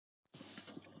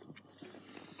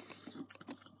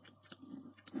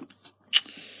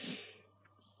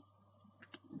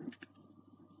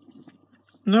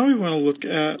Now we want to look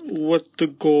at what the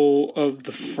goal of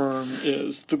the firm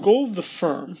is. The goal of the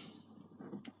firm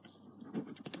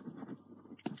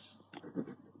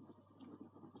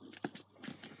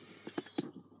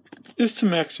is to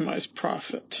maximize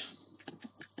profit.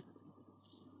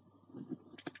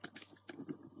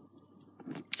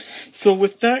 So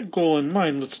with that goal in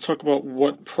mind, let's talk about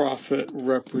what profit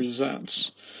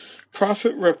represents.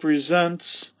 Profit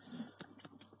represents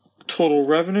total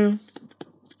revenue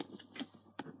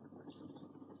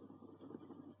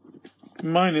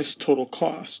minus total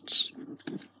costs.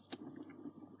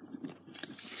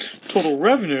 Total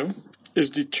revenue is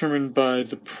determined by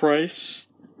the price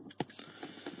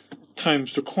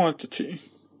times the quantity.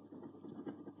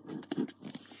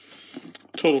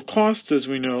 Total costs, as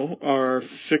we know, are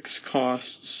fixed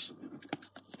costs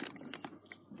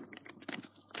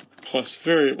plus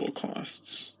variable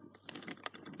costs.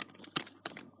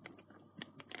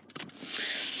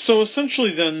 So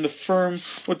essentially then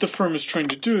what the firm is trying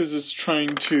to do is it's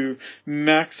trying to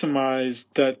maximize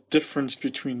that difference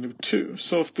between the two.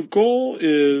 So if the goal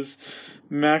is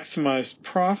maximize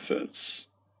profits,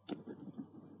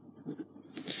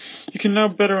 you can now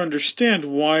better understand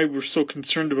why we're so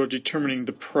concerned about determining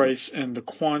the price and the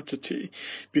quantity,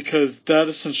 because that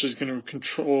essentially is going to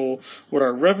control what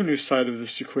our revenue side of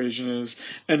this equation is,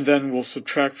 and then we'll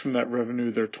subtract from that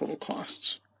revenue their total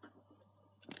costs.